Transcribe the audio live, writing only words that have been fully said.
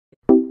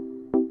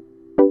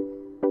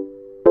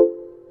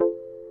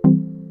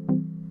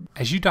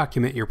As you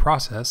document your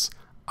process,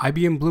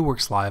 IBM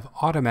Blueworks Live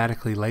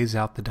automatically lays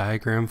out the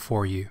diagram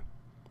for you.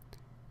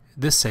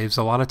 This saves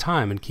a lot of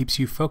time and keeps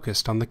you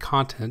focused on the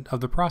content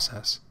of the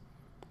process.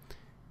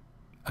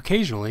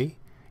 Occasionally,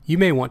 you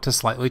may want to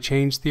slightly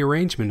change the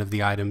arrangement of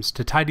the items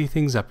to tidy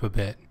things up a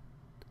bit.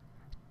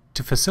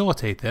 To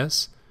facilitate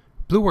this,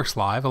 Blueworks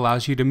Live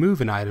allows you to move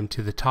an item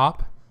to the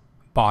top,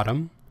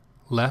 bottom,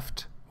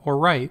 left, or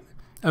right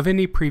of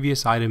any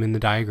previous item in the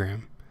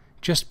diagram,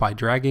 just by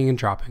dragging and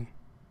dropping.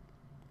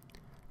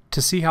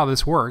 To see how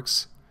this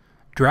works,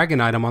 drag an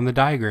item on the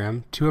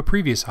diagram to a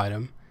previous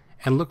item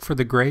and look for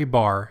the gray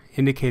bar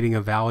indicating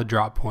a valid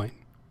drop point.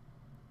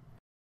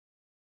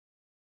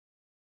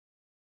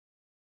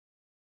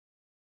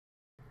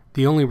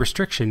 The only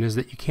restriction is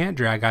that you can't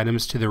drag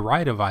items to the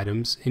right of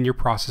items in your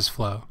process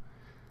flow,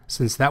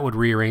 since that would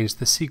rearrange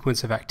the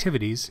sequence of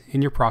activities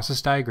in your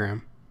process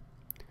diagram.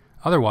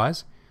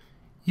 Otherwise,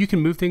 you can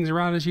move things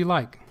around as you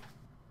like.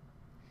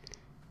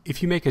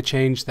 If you make a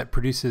change that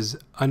produces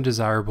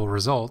undesirable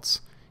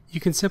results, you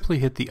can simply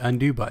hit the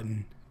Undo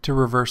button to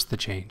reverse the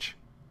change.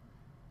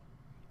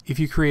 If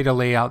you create a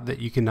layout that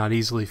you cannot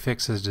easily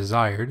fix as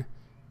desired,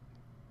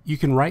 you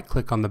can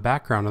right-click on the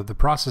background of the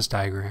process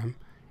diagram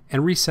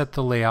and reset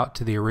the layout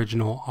to the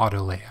original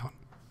auto layout.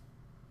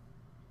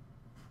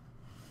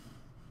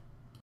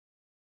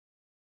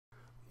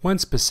 One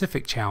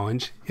specific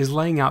challenge is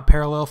laying out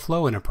parallel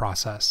flow in a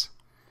process.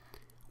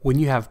 When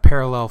you have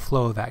parallel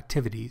flow of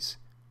activities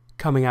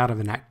coming out of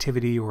an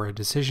activity or a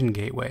decision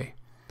gateway,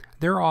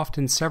 there are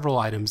often several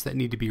items that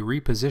need to be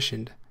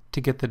repositioned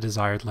to get the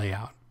desired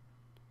layout.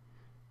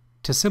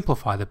 To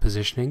simplify the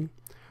positioning,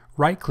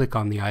 right-click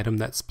on the item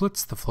that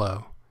splits the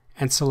flow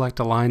and select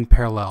Align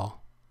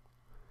Parallel.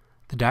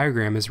 The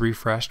diagram is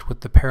refreshed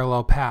with the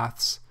parallel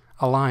paths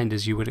aligned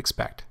as you would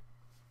expect.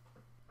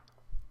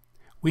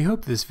 We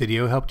hope this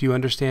video helped you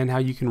understand how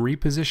you can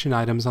reposition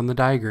items on the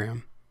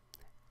diagram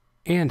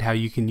and how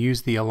you can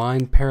use the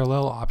Align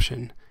Parallel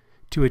option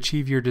to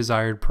achieve your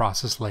desired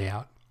process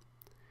layout.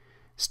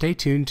 Stay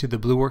tuned to the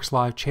Blueworks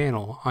Live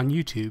channel on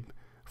YouTube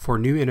for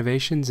new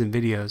innovations and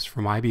videos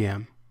from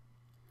IBM.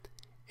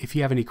 If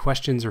you have any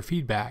questions or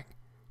feedback,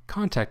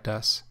 contact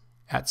us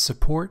at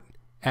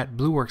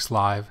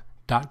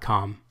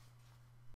support@blueworkslive.com.